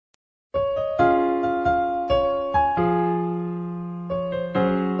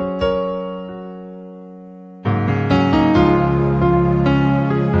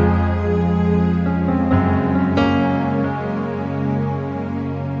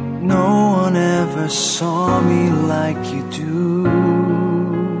one ever saw me like you do.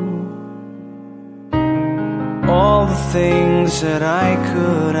 All the things that I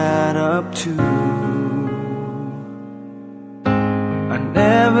could add up to, I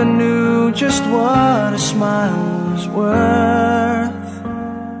never knew just what a smile was worth.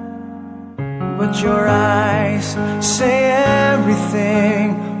 But your eyes say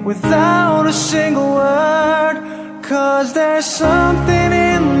everything without a single word. 'Cause there's something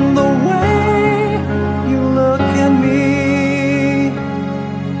in the way you look at me.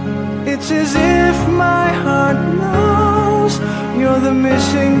 It's as if my heart knows you're the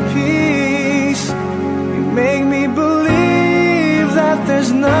missing piece. You make me believe that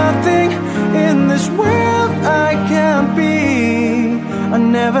there's nothing in this world I can't be. I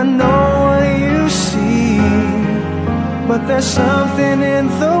never know what you see, but there's something in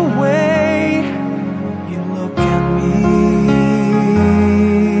the way you look at me.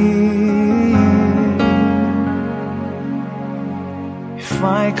 If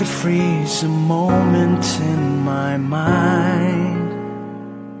I could freeze a moment in my mind,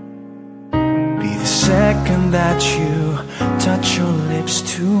 be the second that you touch your lips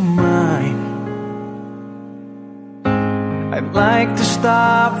to mine. I'd like to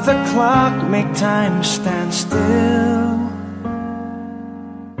stop the clock, make time stand still.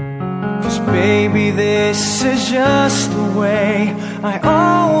 'Cause baby, this is just the way I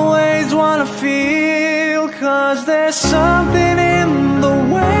always wanna feel. 'Cause there's something in the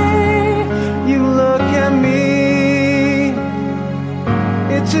way you look at me.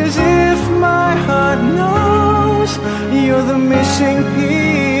 It's as if my heart knows you're the missing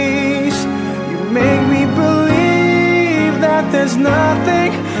piece. You make me believe that there's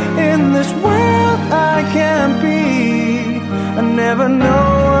nothing in this world I can't be. I never know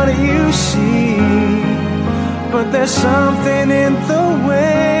what you see, but there's something in the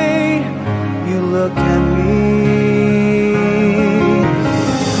way you look at me.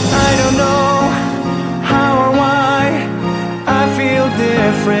 I don't know how or why I feel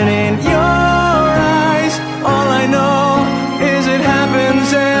different in your eyes. All I know is it happens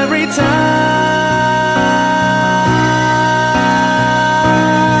every time.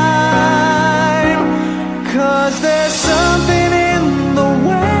 'Cause there's something in the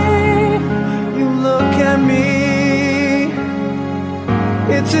way you look at me.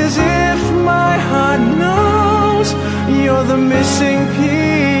 It's as if my heart knows you're the missing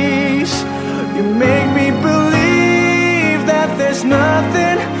piece. You make me believe that there's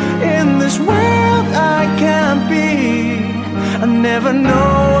nothing in this world I can't be. I never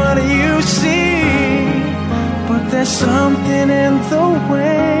know what you see, but there's something in the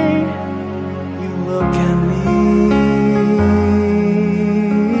way you look at me.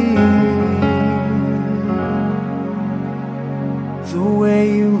 The way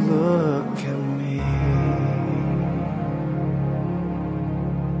you look at me.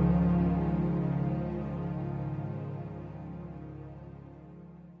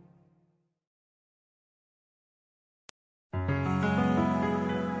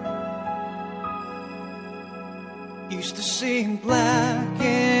 Used to see in black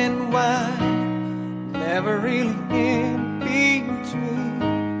and white, never really in between,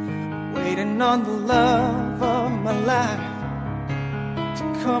 waiting on the love of my life to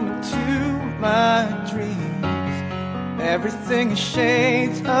come into my dreams. Everything is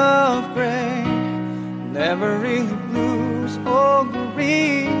shades of gray, never really blues or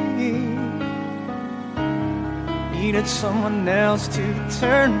green. Needed someone else to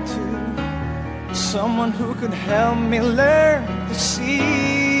turn to, someone who could help me learn to see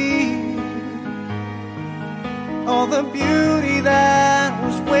all the beauty that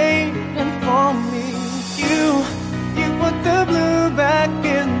was waiting for me. You put the blue back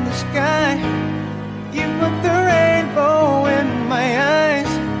in the sky. You put the rainbow in my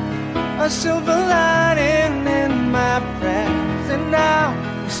eyes, a silver lining in my prayers, and now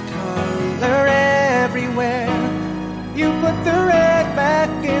there's color everywhere. You put the red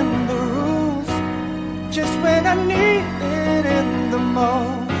back in the rules, just when I needed it the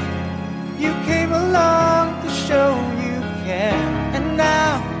most. You came along to show you care, and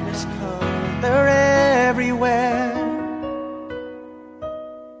now there's color everywhere.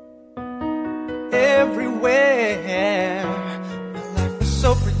 Everywhere. My life was so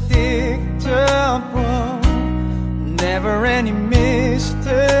predictable, never any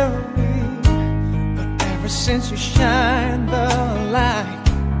mystery. But ever since you shined the light,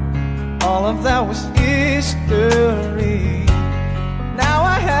 all of that was history. Now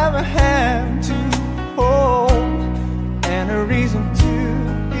I have a hand to hold and a reason to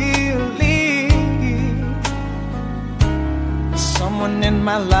believe. Someone in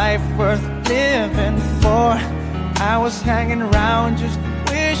my life worth living for. I was hanging around just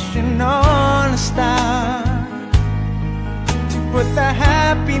wishing on a star to put the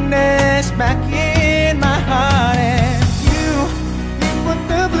happiness back in my heart. And you put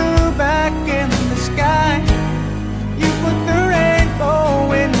the blue back in the sky. You put the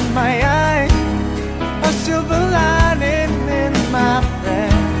rainbow in my eyes, a silver lining in my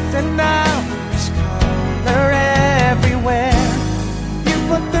prayers. And now there's color everywhere. You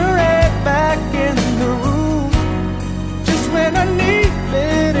put the red back in the room just when I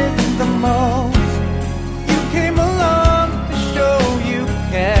needed it the most. You came along to show you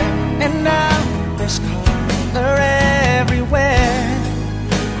care. And now there's color everywhere.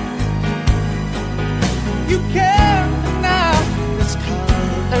 You care, and now there's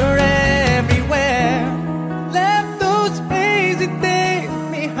color everywhere. Left those hazy days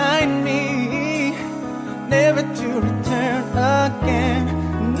behind me, never to return again.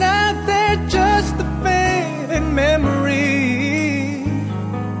 Now they're just a faded memory.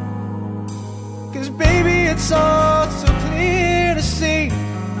 'Cause baby, it's all so clear to see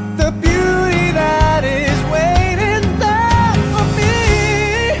the beauty that is waiting there for me.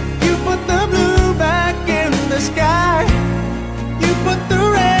 You put the blue back in the sky. You put the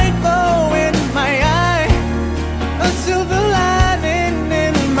rainbow in my eye, a silver lining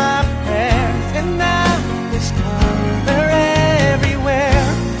in my prayers. And now there's color everywhere.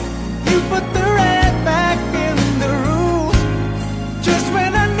 You put the red back in the rules just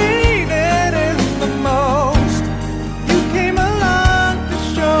when I needed it the most. You came along to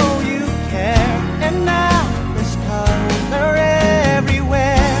show you care. And now there's color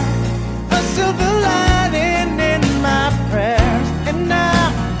everywhere, a silver lining in my prayers. And now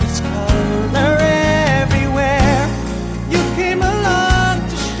there's color everywhere. You came along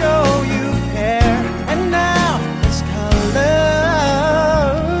to show you care. And now there's color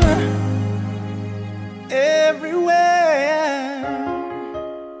everywhere.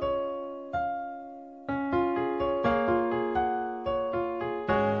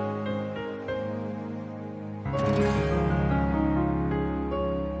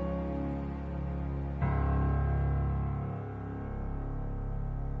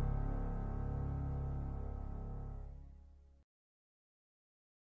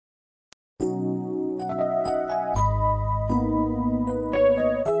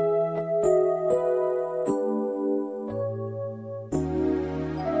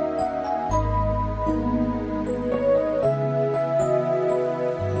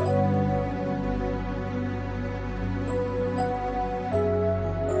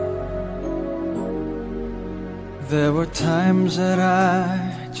 There were times that I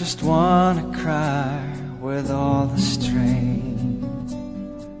just wanna cry with all the strain.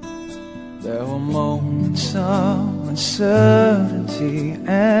 There were moments of uncertainty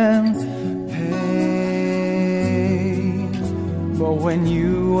and pain. But when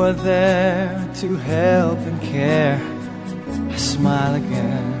you were there to help and care, I smile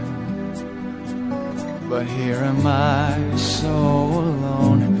again. But here am I, so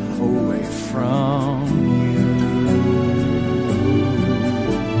alone, away from you.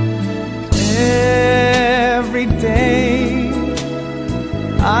 Every day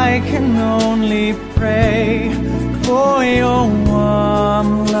I can only pray for your warm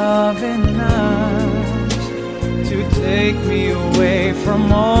loving arms to take me away from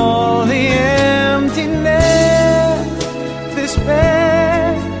all the emptiness,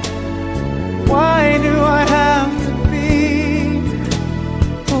 despair. Why do I have to be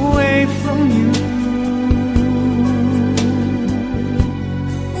away from you?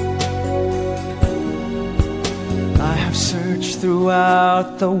 Searched throughout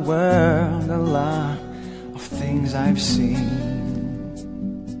the world, a lot of things I've seen.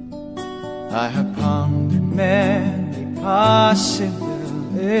 I have pondered many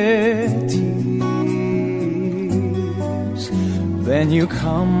possibilities. Then you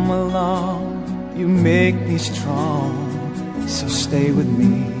come along, you make me strong, so stay with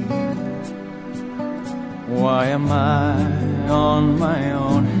me. Why am I on my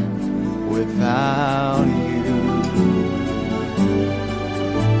own without you?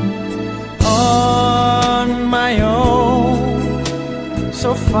 On my own,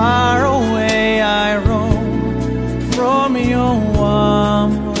 so far away I roam from your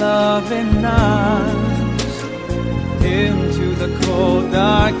warm loving arms into the cold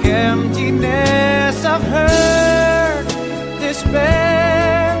dark emptiness of hurt,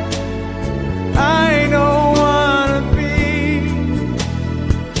 despair. I don't wanna be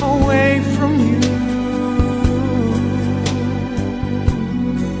away from you.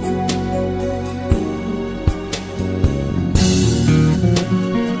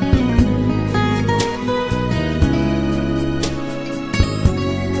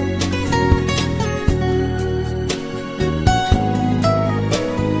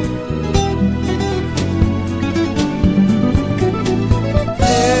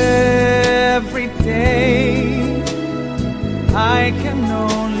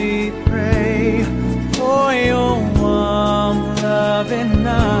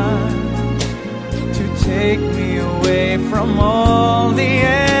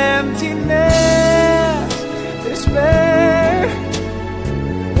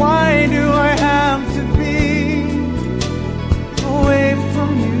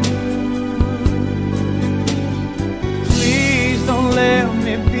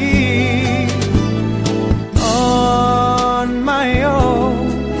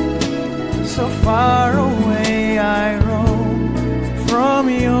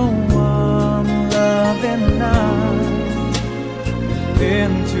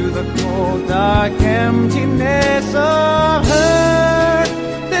 into the cold, dark emptiness of hurt,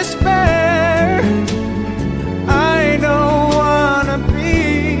 despair. I don't wanna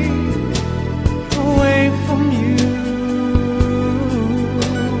be away from you.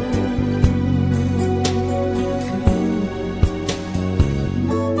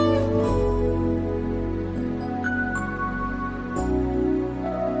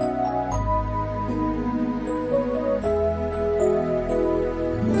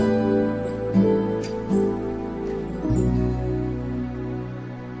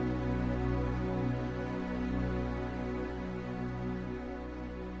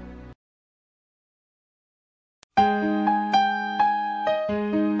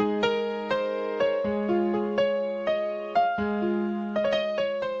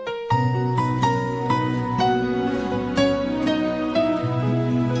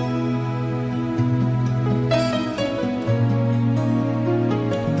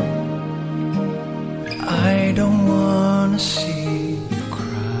 I don't wanna see you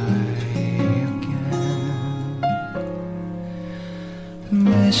cry again.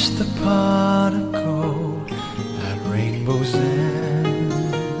 Miss the pot of gold at rainbow's end.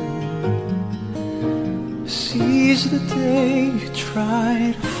 Seize the day you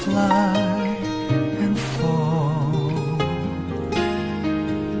try to fly and fall.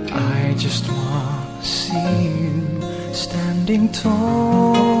 I just wanna see you standing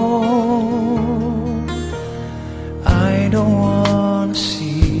tall. I don't wanna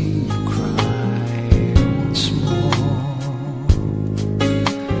see you cry once more.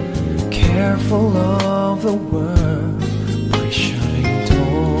 Careful of the world by shutting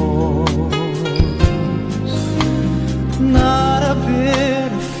doors. Not a bit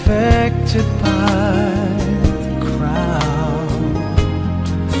affected by the crowd.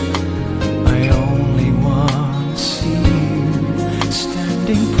 I only wanna see you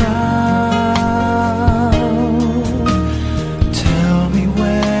standing proud.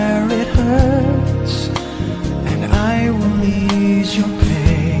 Your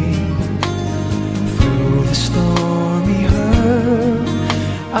pain through the stormy hurt,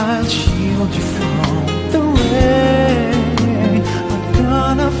 I'll shield you from the rain. I'm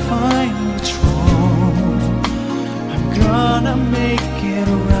gonna find what's wrong. I'm gonna make it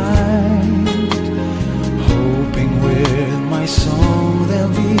right. Hoping with my song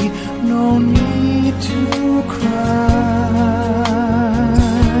there'll be no need to cry.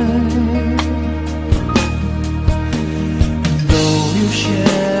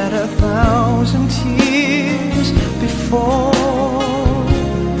 Shed 1,000 tears before.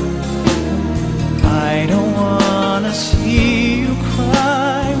 I don't wanna see you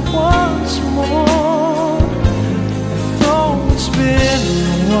cry once more. Though it's been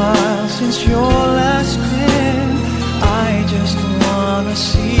a while since your last been, I just wanna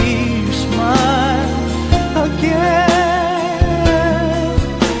see you smile again.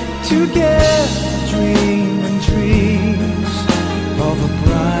 Together dream and dreams of a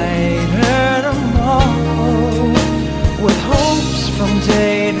brighter tomorrow, with hopes from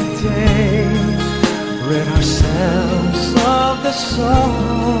day to day. Rid ourselves of the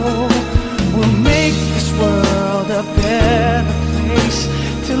sorrow. We'll make this world a better place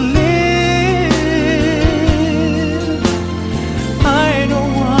to live. I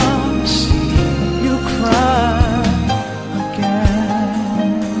don't want to see you cry again.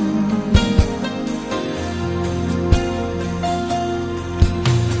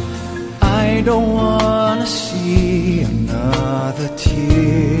 I don't wanna see another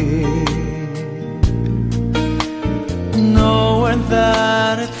tear, knowing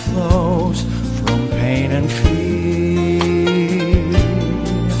that it flows from pain and fear.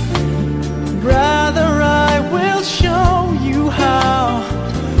 Rather, I will show you how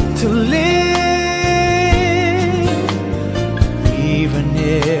to live, even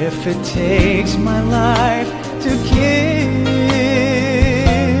if it takes my life to give.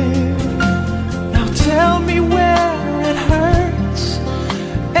 Tell me where it hurts,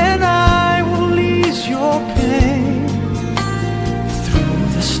 and I will ease your pain. Through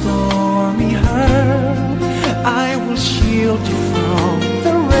the stormy hurt, I will shield you from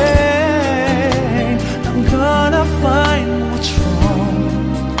the rain. I'm gonna find what's wrong.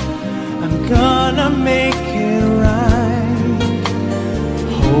 I'm gonna make it right.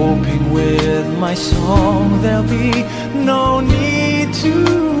 Hoping with my song there'll be no need to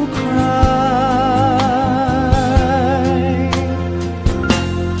cry.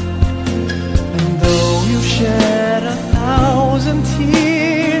 And though you've shed 1,000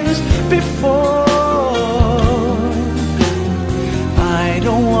 tears before, I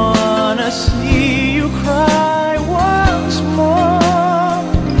don't wanna see you cry once more.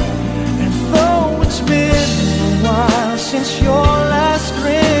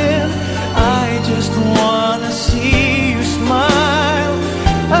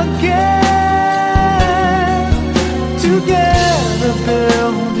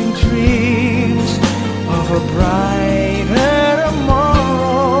 for brighter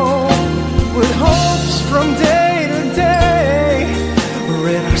tomorrow. With hopes from day to day,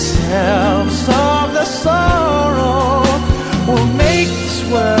 rid ourselves of the sorrow. We'll make this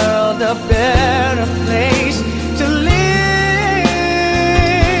world a better place to live.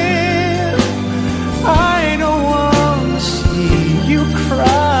 I don't want to see you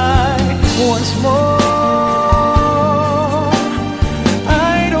cry once more.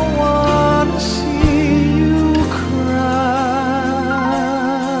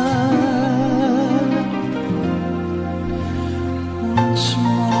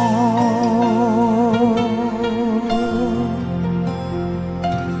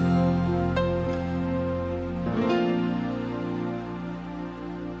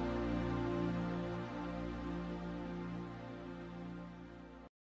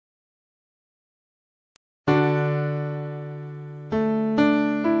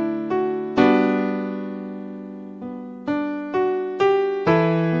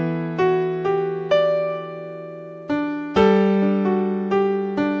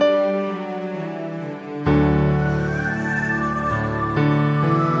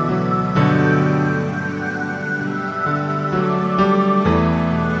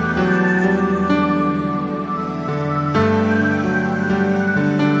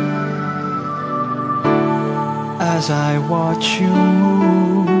 As I watch you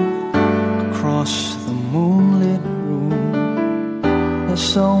move across the moonlit room, there's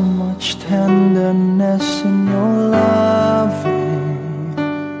so much tenderness in your loving.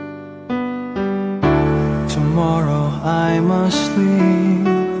 Tomorrow I must leave,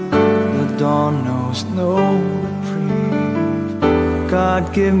 the dawn knows no reprieve.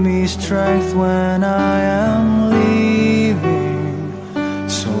 God give me strength when I am leaving.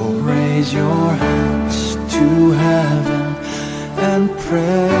 So raise your hands to heaven and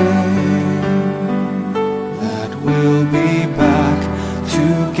pray that we'll be back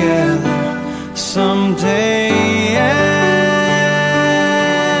together someday.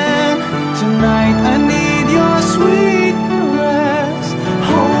 And tonight I need your sweet caress.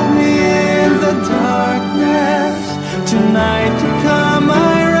 Hold me in the darkness. Tonight you calm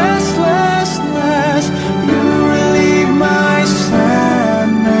my restlessness. You relieve my sadness.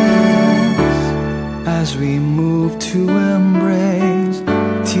 As we move to embrace,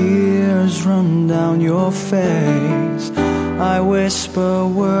 tears run down your face. I whisper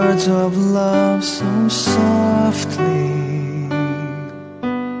words of love so softly.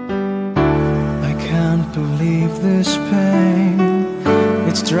 I can't believe this pain,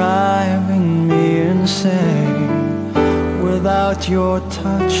 it's driving me insane. Without your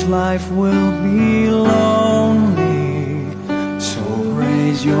touch, life will be lonely. So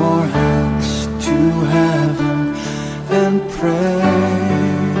raise your hands to heaven and pray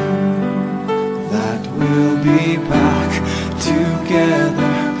that we'll be back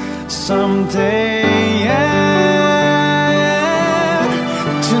together someday. Yeah.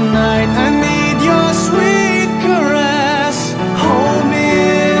 Tonight I need your sweet caress. Hold me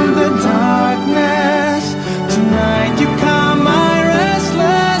in the darkness. Tonight you calm my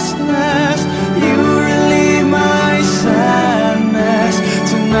restlessness. You relieve my sadness.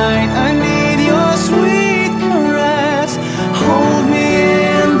 Tonight I need your sweet caress. Hold me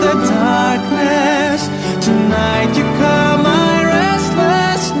in the darkness. Tonight you calm my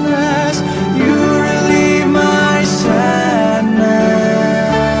restlessness. You relieve my sadness.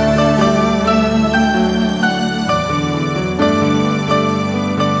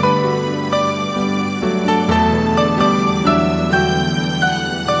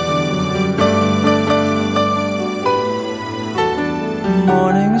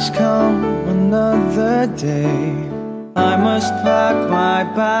 Morning's come, another day. I must pack my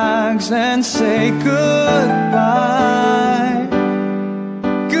bags and say goodbye.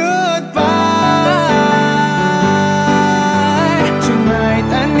 Goodbye. Tonight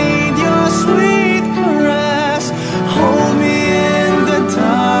I need your sweet caress. Hold me in the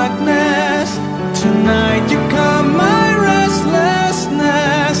darkness. Tonight you calm my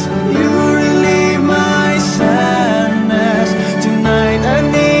restlessness. You relieve my sadness. Tonight I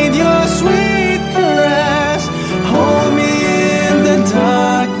need your sweet caress. Hold me in the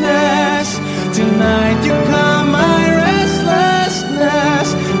darkness. Tonight you calm my restlessness.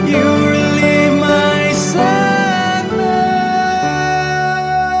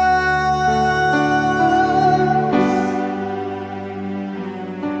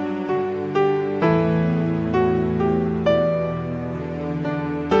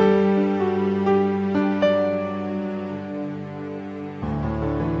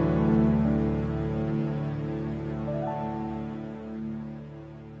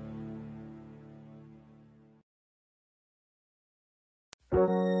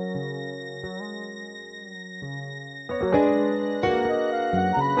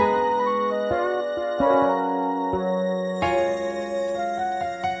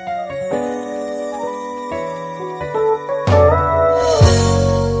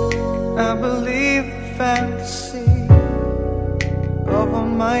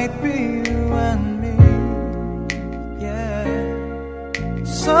 might be you and me. Yeah.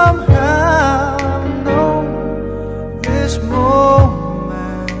 Somehow I've known this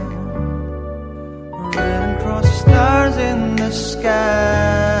moment, ran across the stars in the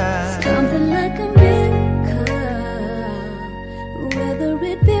sky. Something like a miracle, whether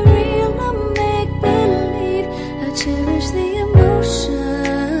it be real or make believe. I cherish the emotion.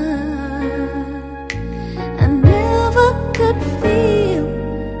 I never could feel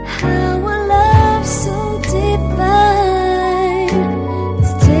how a love so divine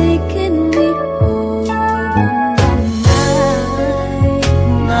is taking me over my mind.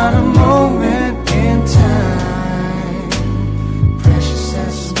 Not a moment in time, precious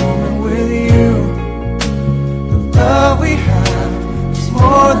as this moment with you. The love we have is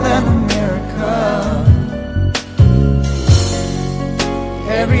more than a miracle.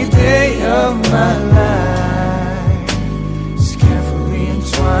 Every day of my life is carefully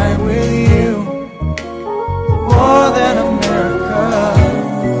entwined with you. More than a miracle.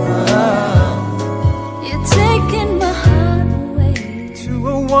 You're taking my heart away To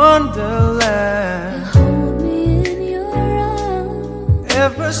a wonderland, to hold me in your arms.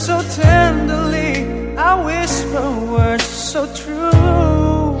 ever so tenderly I whisper words so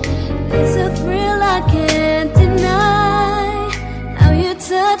true. It's a thrill I can't deny, how you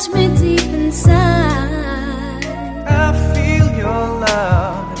touch me deep inside. I feel your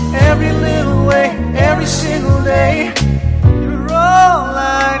love in every little way, every single day. You're all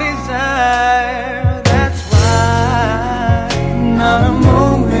I desire. That's why not a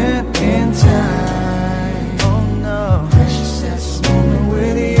moment in time, oh no, precious as this moment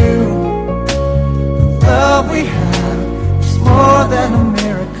with you. The love we have is more than a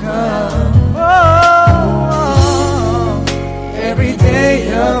miracle. Oh, every day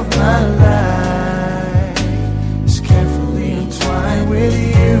of my life is carefully entwined with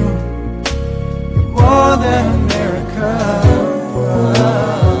you. You're more than a miracle.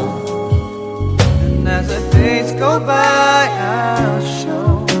 And as the days go by, I'll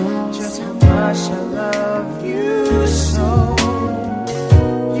show just how much I love you so.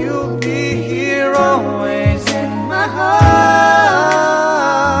 You'll be here always in my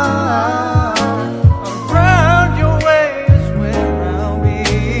heart. Around your ways where I'll be.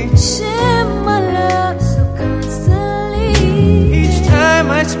 Share my love so constantly. Each time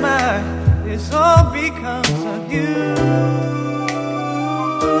I smile, it's all because of you.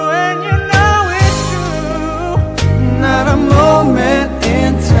 And you know it's true. Not a moment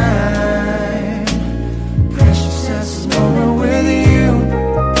in time, precious as this moment with you.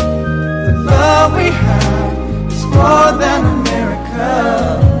 The love we have is more than a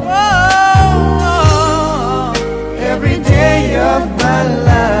miracle. Oh, every day of my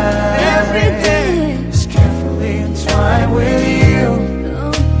life, every day is carefully entwined with you.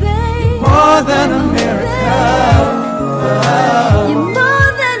 Oh, baby, More than a miracle. you're more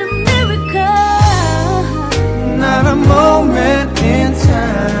than a miracle. Not a moment in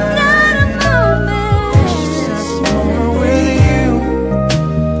time, Not a moment. just this moment with you.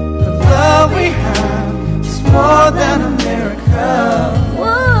 The love we have is more than a miracle.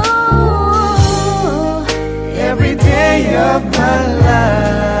 Whoa. Every day of my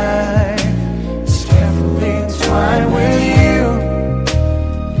life is carefully entwined with you.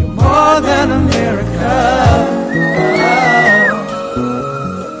 You're more than a miracle.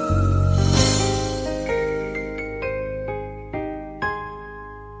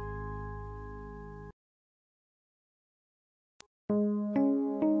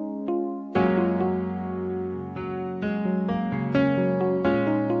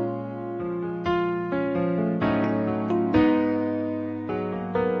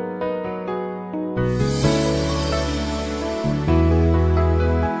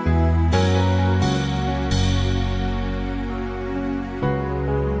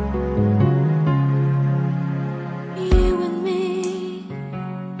 You and me,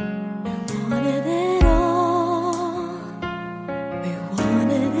 we wanted it all. We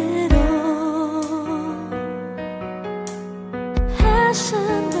wanted it all.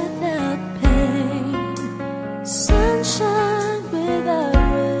 Passion without pain, sunshine without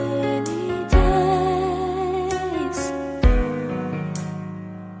rainy days.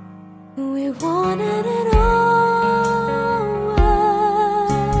 We wanted it always.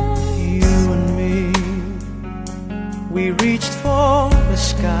 You and me, we reached for the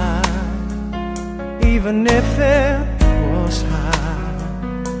sky, even if it was high.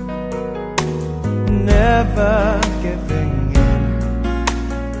 Never giving in,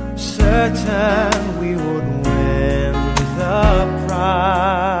 certain we would win the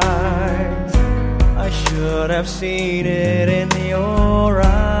prize. I should have seen it in your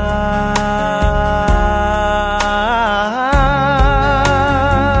eyes.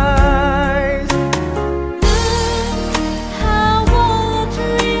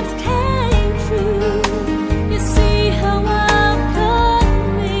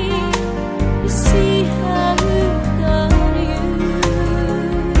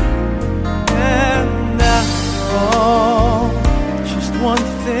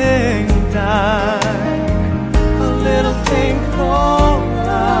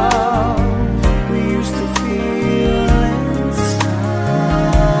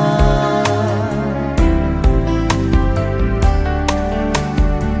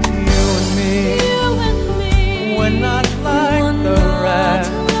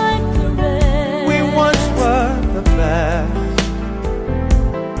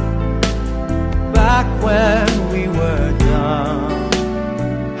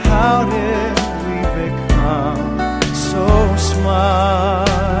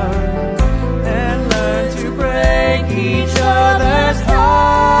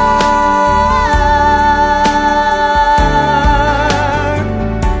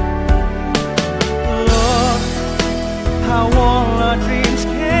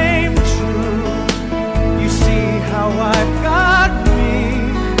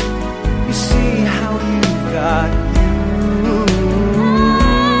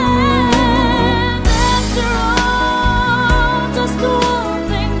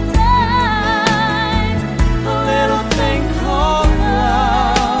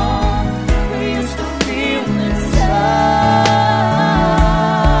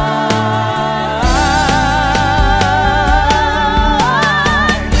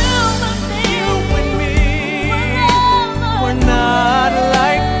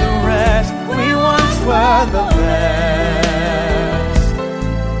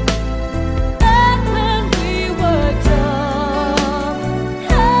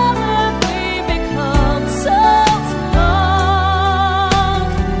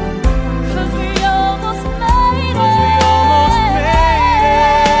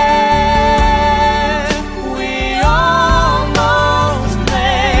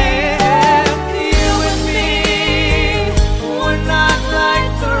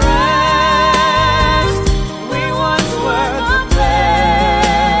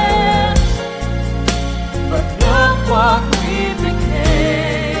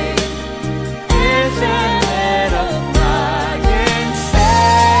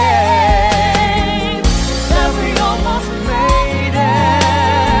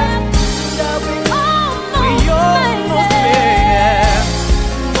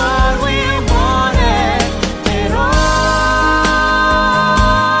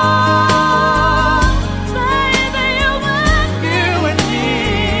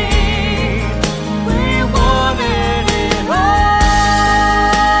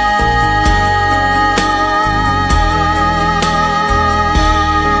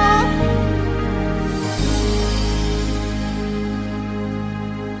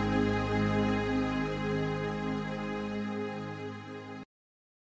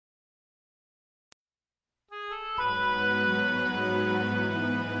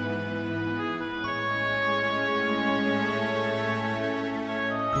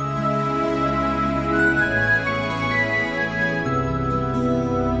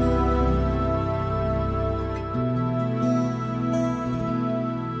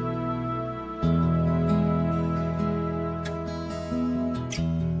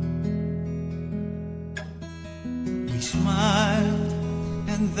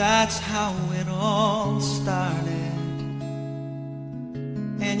 That's how it all started.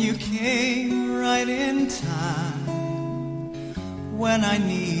 And you came right in time when I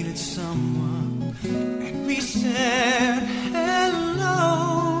needed someone, and we said hello.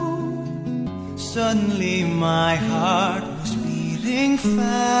 Suddenly my heart was beating fast.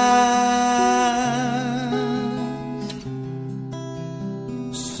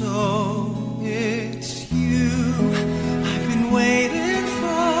 So it's you I've been waiting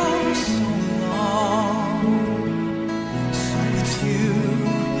for so long. So it's you,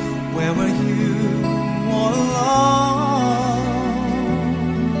 where were you all along?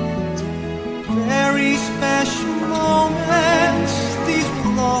 Very special moments, these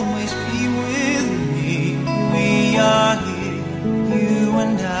will always be with me. We are here, you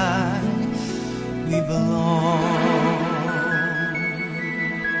and I, we belong.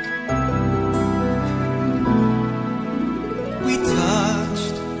 We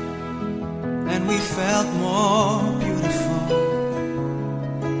touched and we felt more beautiful.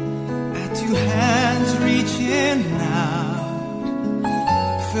 At two hands reaching out,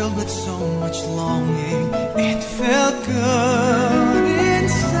 filled with so much longing, it felt good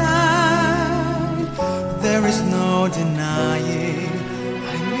inside. There is no denying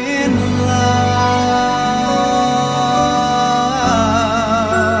I'm in love.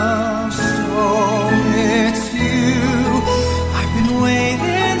 So it's you I've been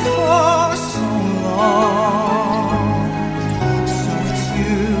waiting for so long. So it's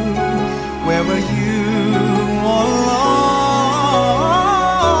you, where were you all along?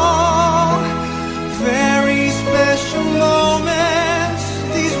 Very special moments,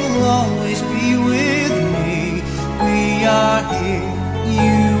 these will always be with me. We are here,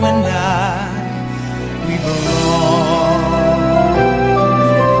 you and I, we belong.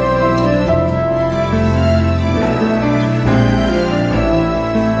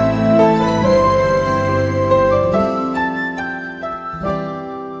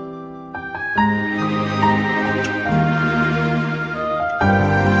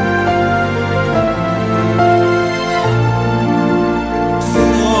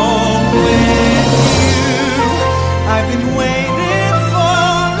 I've been waiting for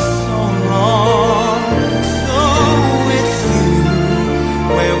so long. So it's you,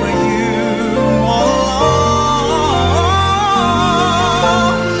 where were you all along?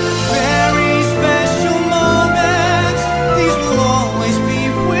 Very special moments, these will always be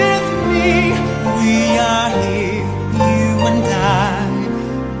with me. We are here, you and I,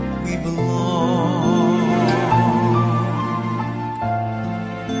 we belong.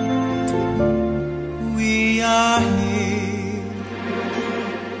 We are here.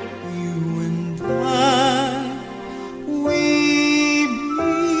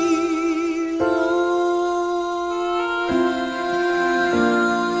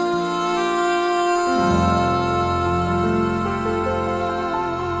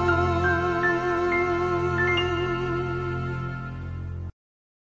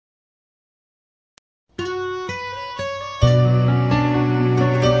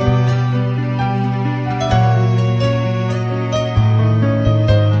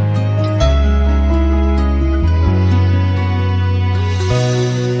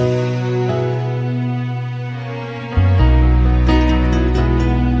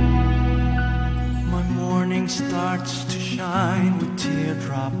 Starts to shine with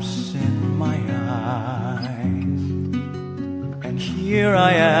teardrops in my eyes, and here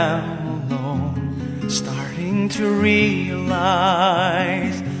I am alone, starting to realize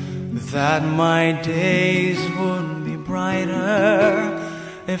that my days would be brighter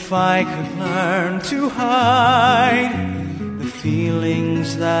if I could learn to hide the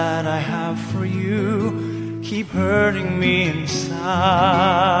feelings that I have for you, keep hurting me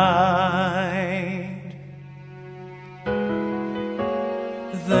inside.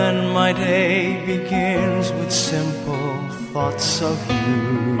 Then my day begins with simple thoughts of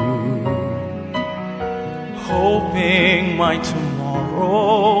you, hoping my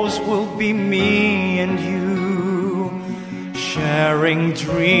tomorrows will be me and you, sharing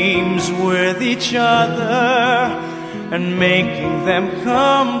dreams with each other and making them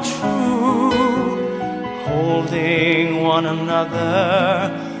come true, holding one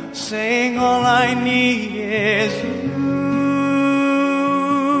another, saying all I need is you.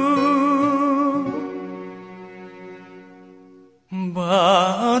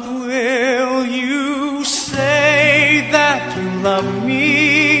 But will you say that you love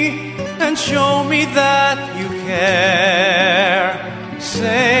me and show me that you care?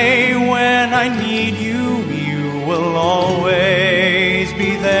 Say when I need you, you will always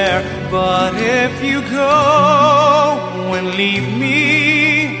be there. But if you go and leave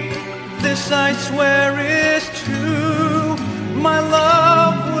me, I swear is true. My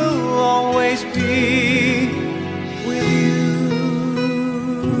love will always be with you.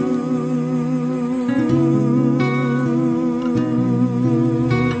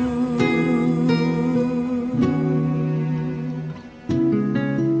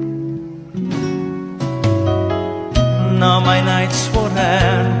 Now my nights will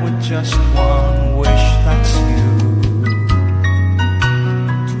end with just one wish, that's you,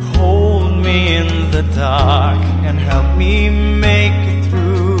 to hold me in the dark and help me make it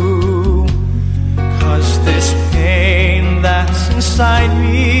through. 'Cause this pain that's inside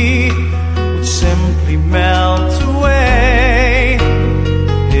me would simply melt away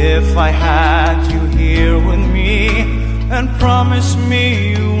if I had you here with me and promise me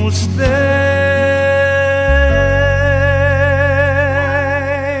you'll stay.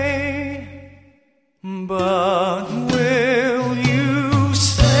 But will you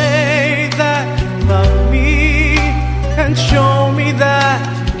say that you love me and show me that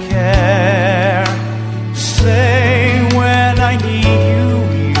you care? Say when I need you,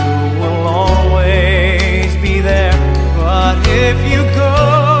 you will always be there. But if you go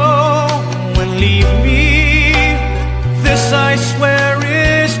and leave me, this I swear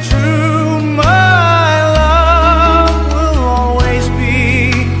is true. My love will always be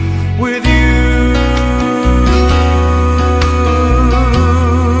with you.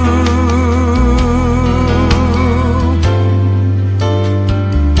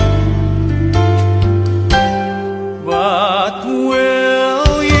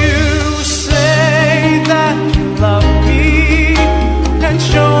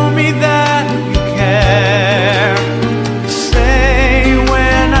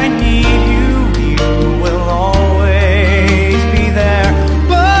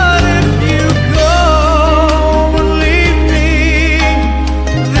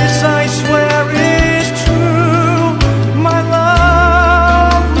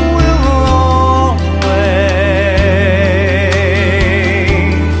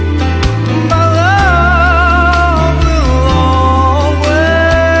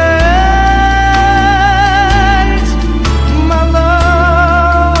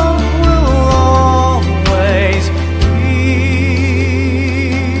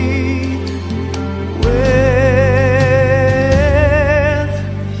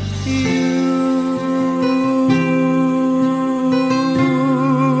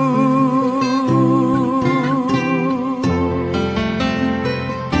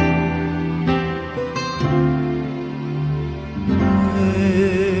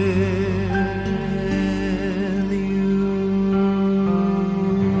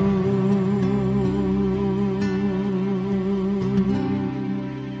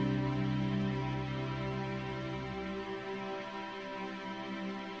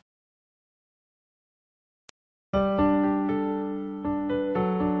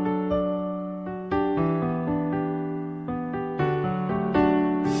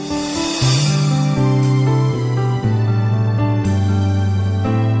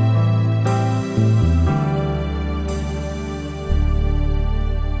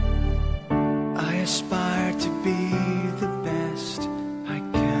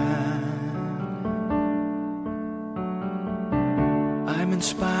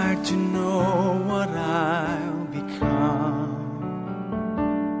 Inspired to know what I'll become.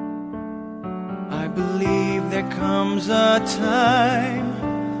 I believe there comes a time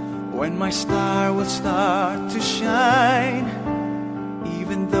when my star will start to shine,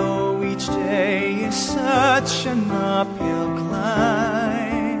 even though each day is such an uphill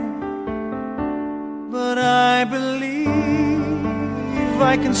climb. But I believe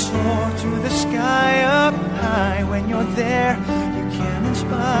I can soar to the sky up high. When you're there, can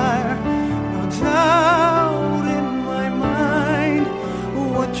inspire, no doubt in my mind.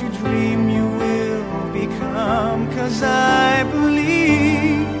 What you dream you will become. 'Cause I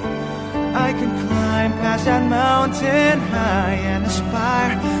believe I can climb past that mountain high and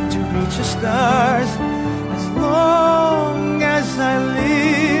aspire to reach the stars. As long as I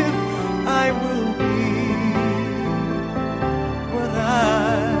live, I will be what I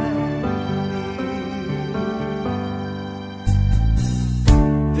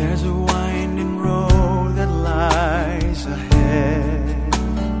There's a winding road that lies ahead.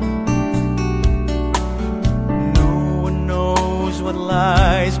 No one knows what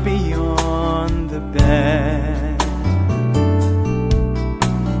lies beyond the bend.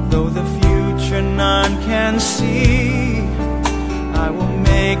 Though the future none can see, I will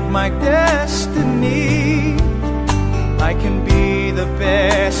make my destiny. I can be the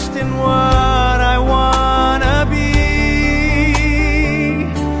best in what I wanna be.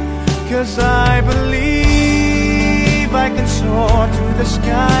 'cause I believe I can soar to the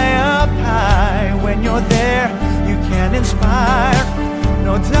sky up high. When you're there, you can inspire.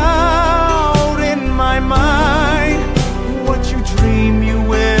 No doubt in my mind, what you dream you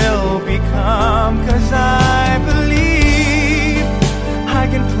will become. 'Cause I believe I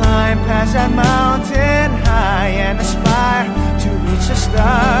can climb past that mountain high and aspire to reach the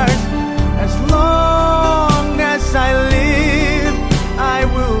stars. As long as I live, I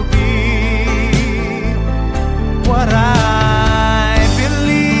will be what I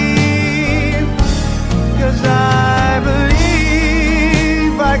believe. 'Cause I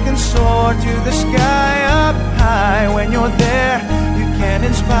believe I can soar to the sky up high. When you're there, you can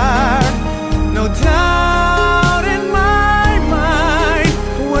inspire. No doubt in my mind,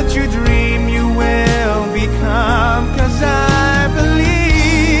 what you dream you will become. 'Cause I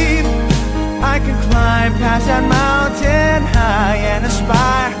believe I can climb past that mountain high and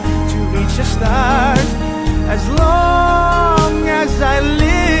aspire to reach the stars. As long as I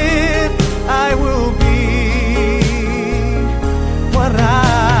live, I will be what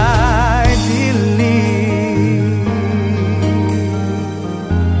I believe.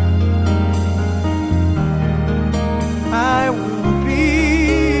 I will be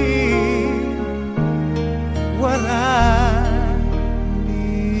what I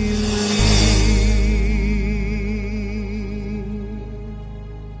believe.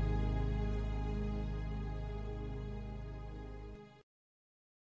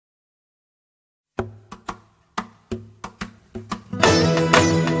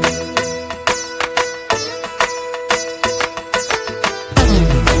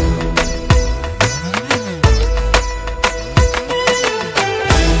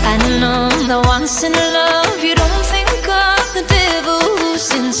 I know that once in love you don't think of the devil who's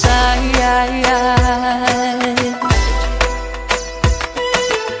inside.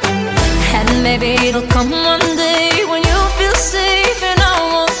 And maybe it'll come one day when you feel safe and I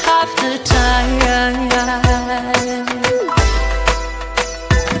won't have to tie.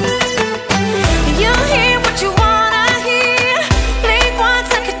 You hear what you wanna hear, blink once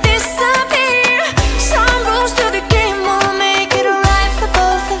I could disappear. Some rules to the game will make it right for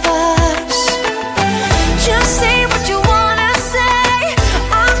both of us. Just say what you wanna say,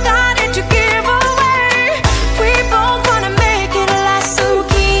 I've got it to give away. We both wanna make it last, so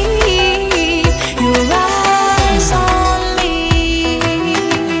keep your eyes on me.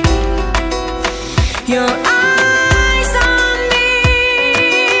 Your eyes on me.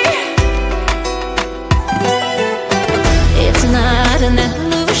 It's not an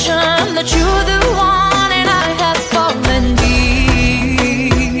illusion that you're the one and I have fallen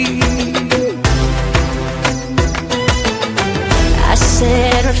deep. I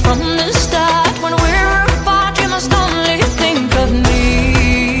said it from the start, when we're apart you must only think of me.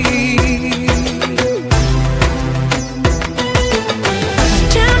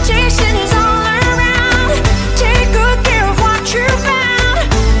 Temptation is all around, take good care of what you found.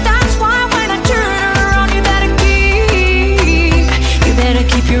 That's why when I turn around you better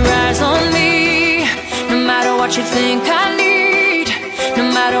keep your eyes on me. No matter what you think I need, no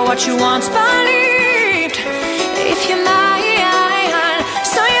matter what you once believed, if you're mine,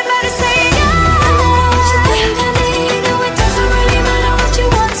 so you better say yeah. No matter what you think I need, no it doesn't really matter what you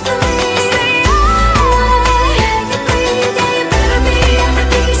once believed. Say yeah. I wanna be every breathe, yeah you better be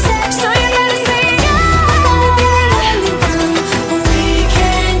everything you said. So you better say yeah. It's gonna be the landing ground where we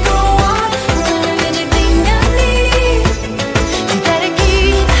can go on, we're the magic thing I need. You better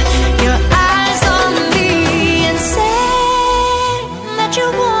keep your eyes on me and say that you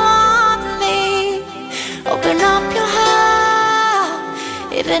want me. Open up your heart,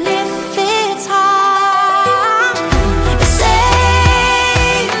 even if it's hard. Say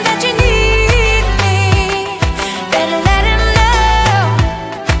that you need me, better let him know.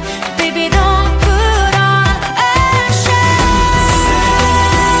 Baby, don't put on a show.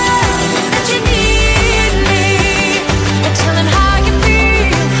 That you need me, and tell him how you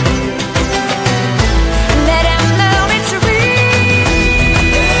feel. Let him know it's real.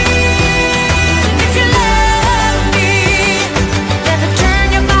 If you love me, never turn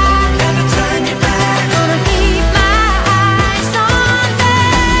your back, never turn your back. Gonna keep my eyes on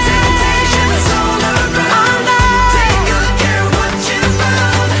them. Temptation's all around, take good care of what you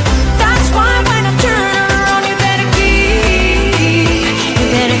found. That's why when I turn around you better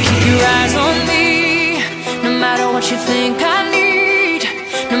keep your eyes on me. No matter what you think I need,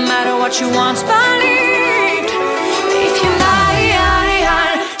 no matter what you once believed, if you're mine,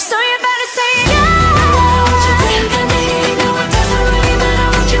 so you better say yeah. No matter what you think I need, no it doesn't really matter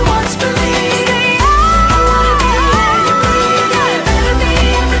what you once believed. Say yeah. I wanna be every breathe, yeah you better be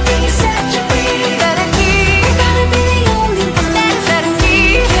everything you said.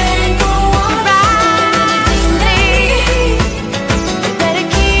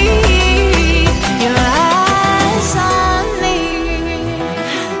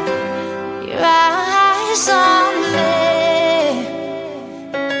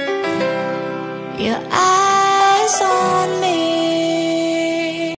 Your eyes on me.